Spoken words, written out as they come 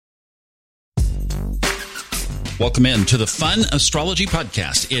Welcome in to the Fun Astrology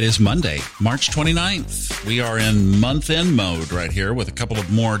Podcast. It is Monday, March 29th. We are in month-end mode right here with a couple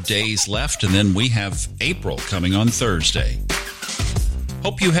of more days left, and then we have April coming on Thursday.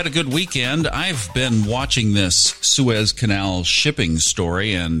 Hope you had a good weekend. I've been watching this Suez Canal shipping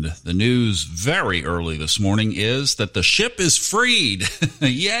story, and the news very early this morning is that the ship is freed.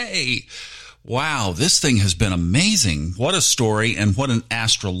 Yay! Wow, this thing has been amazing. What a story, and what an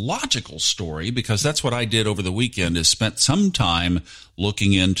astrological story, because that's what I did over the weekend, is spent some time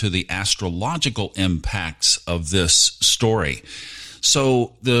looking into the astrological impacts of this story.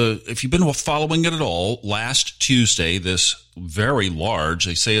 So if you've been following it at all, last Tuesday, this very large,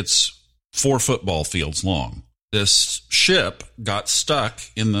 they say it's 4 football fields long, this ship got stuck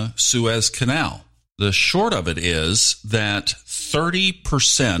in the Suez Canal. The short of it is that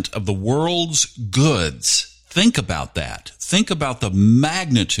 30% of the world's goods, think about that. Think about the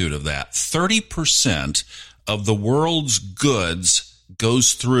magnitude of that. 30% of the world's goods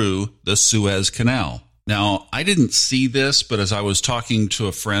goes through the Suez Canal. Now, I didn't see this, but as I was talking to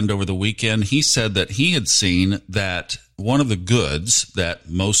a friend over the weekend, he said that he had seen that one of the goods that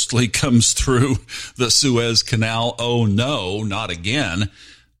mostly comes through the Suez Canal, oh no, not again,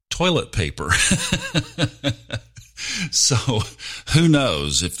 toilet paper. So who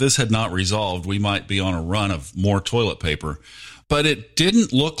knows? If this had not resolved, we might be on a run of more toilet paper. But it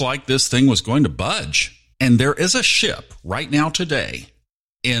didn't look like this thing was going to budge. And there is a ship right now today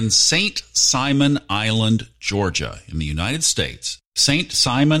in St. Simon Island, Georgia, in the United States. St.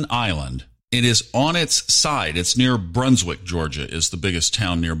 Simon Island. It is on its side. It's near Brunswick, Georgia, is the biggest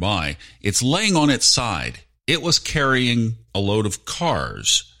town nearby. It's laying on its side. It was carrying a load of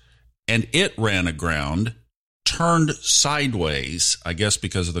cars, and it ran aground, turned sideways, I guess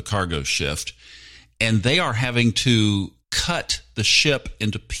because of the cargo shift, and they are having to cut the ship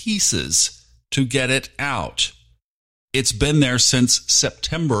into pieces to get it out. It's been there since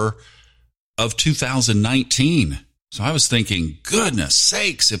September of 2019. So I was thinking, goodness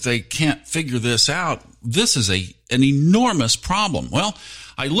sakes, if they can't figure this out, this is an enormous problem. Well,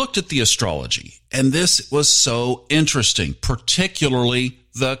 I looked at the astrology, and this was so interesting, particularly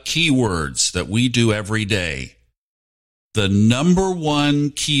the keywords that we do every day. The number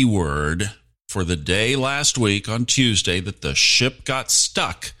one keyword for the day last week on Tuesday that the ship got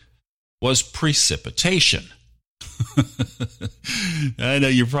stuck was precipitation. I know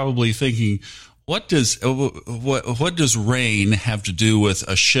you're probably thinking, what does rain have to do with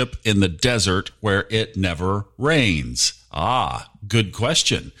a ship in the desert where it never rains? Good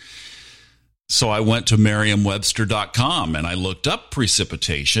question. So I went to Merriam-Webster.com and I looked up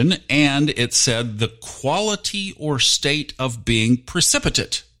precipitation, and it said the quality or state of being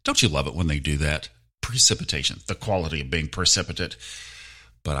precipitate. Don't you love it when they do that? Precipitation, the quality of being precipitate.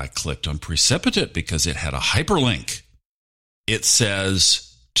 But I clicked on precipitate because it had a hyperlink. It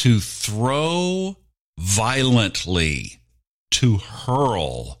says to throw violently, to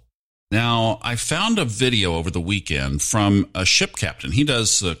hurl. Now, I found a video over the weekend from a ship captain. He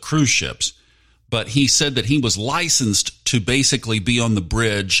does cruise ships, but he said that he was licensed to basically be on the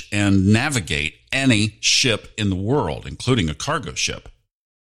bridge and navigate any ship in the world, including a cargo ship.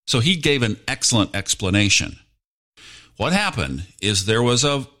 So he gave an excellent explanation. What happened is there was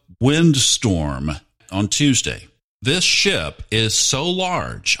a windstorm on Tuesday. This ship is so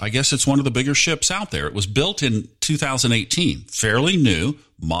large, I guess it's one of the bigger ships out there. It was built in 2018, fairly new,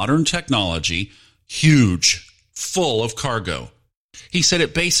 modern technology, huge, full of cargo. He said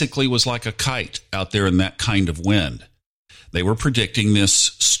it basically was like a kite out there in that kind of wind. They were predicting this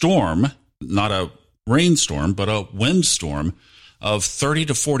storm, not a rainstorm, but a windstorm of 30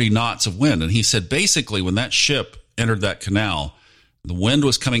 to 40 knots of wind. And he said basically when that ship entered that canal, the wind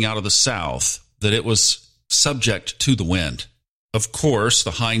was coming out of the south, that it was subject to the wind. Of course,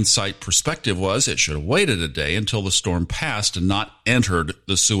 the hindsight perspective was it should have waited a day until the storm passed and not entered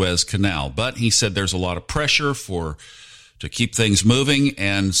the Suez Canal. But he said there's a lot of pressure to keep things moving,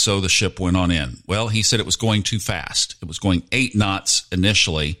 and so the ship went on in. Well, he said it was going too fast. It was going 8 knots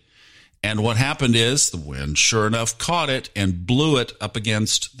initially. And what happened is the wind, sure enough, caught it and blew it up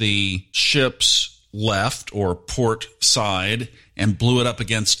against the ship's left or port side and blew it up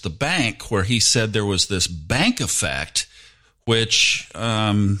against the bank, where he said there was this bank effect, which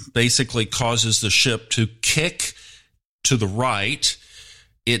basically causes the ship to kick to the right.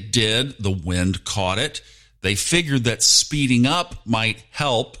 It did. The wind caught it. They figured that speeding up might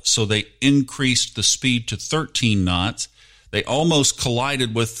help, so they increased the speed to 13 knots. They almost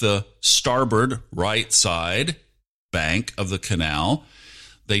collided with the starboard right side bank of the canal.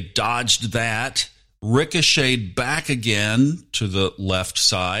 They dodged that, ricocheted back again to the left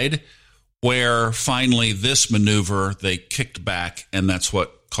side, where finally this maneuver, they kicked back, and that's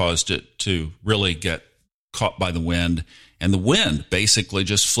what caused it to really get caught by the wind. And the wind basically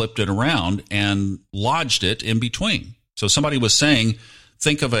just flipped it around and lodged it in between. So somebody was saying,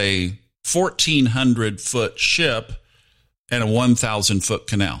 think of a 1,400-foot ship and a 1,000-foot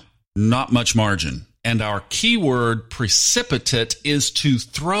canal. Not much margin. And our keyword precipitate is to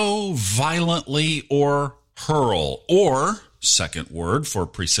throw violently or hurl, or second word for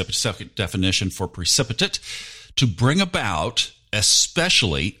precipitate, second definition for precipitate, to bring about,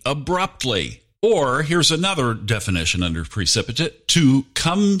 especially abruptly. Or here's another definition under precipitate, to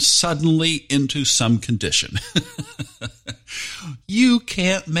come suddenly into some condition. You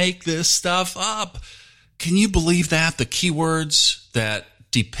can't make this stuff up. Can you believe that? The keywords that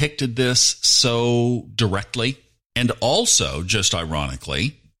depicted this so directly. And also, just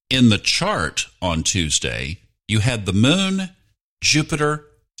ironically, in the chart on Tuesday, you had the moon, Jupiter,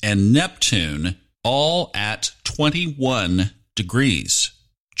 and Neptune all at 21 degrees.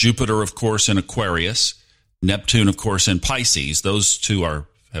 Jupiter, of course, in Aquarius, Neptune, of course, in Pisces. Those two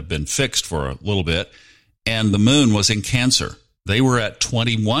have been fixed for a little bit. And the moon was in Cancer. They were at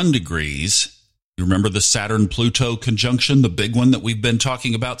 21 degrees. You remember the Saturn-Pluto conjunction, the big one that we've been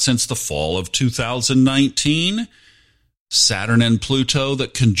talking about since the fall of 2019? Saturn and Pluto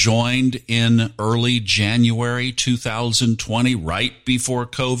that conjoined in early January 2020, right before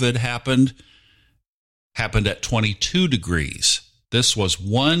COVID happened at 22 degrees. This was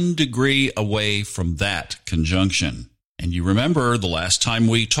 1 degree away from that conjunction. And you remember the last time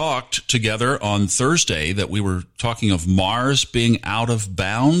we talked together on Thursday that we were talking of Mars being out of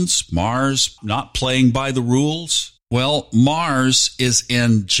bounds, Mars not playing by the rules. Well, Mars is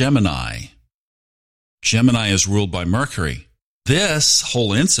in Gemini. Gemini is ruled by Mercury. This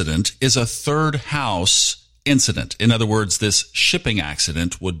whole incident is a third house incident. In other words, this shipping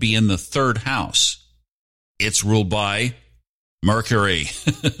accident would be in the third house. It's ruled by Mercury.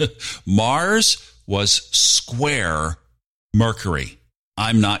 Mars was square Mercury.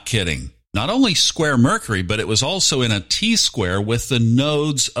 I'm not kidding. Not only square Mercury, but it was also in a T-square with the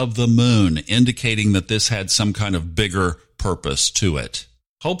nodes of the moon, indicating that this had some kind of bigger purpose to it.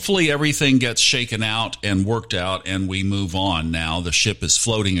 Hopefully everything gets shaken out and worked out and we move on now. The ship is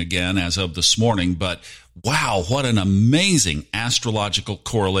floating again as of this morning, but wow, what an amazing astrological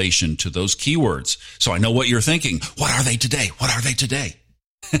correlation to those keywords. So I know what you're thinking. What are they today? What are they today?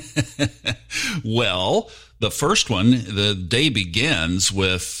 Well, the first one, the day begins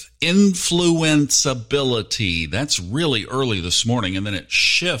with influenceability. That's really early this morning, and then it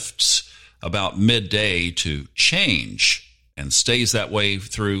shifts about midday to change and stays that way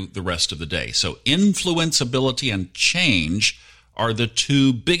through the rest of the day. So influenceability and change are the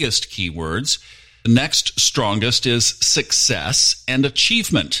two biggest keywords. The next strongest is success and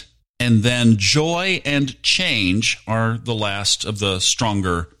achievement. And then joy and change are the last of the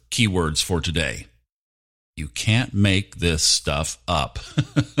stronger keywords for today. You can't make this stuff up.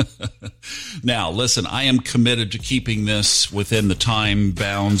 Now, listen, I am committed to keeping this within the time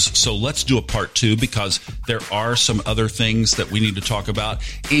bounds, so let's do a part 2 because there are some other things that we need to talk about,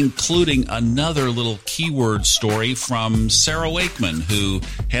 including another little keyword story from Sarah Wakeman, who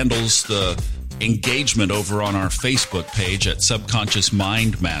handles the engagement over on our Facebook page at Subconscious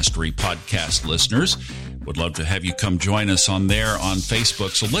Mind Mastery podcast listeners. Would love to have you come join us on there on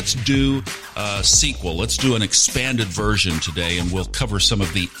Facebook. So let's do a sequel. Let's do an expanded version today, and we'll cover some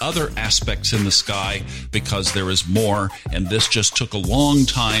of the other aspects in the sky because there is more, and this just took a long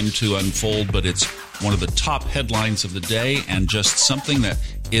time to unfold, but it's one of the top headlines of the day and just something that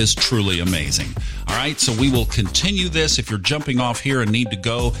is truly amazing. All right, so we will continue this. If you're jumping off here and need to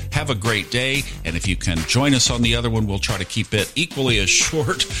go, have a great day. And if you can join us on the other one, we'll try to keep it equally as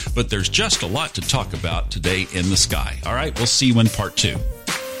short, but there's just a lot to talk about today in the sky. All right, we'll see you in part 2.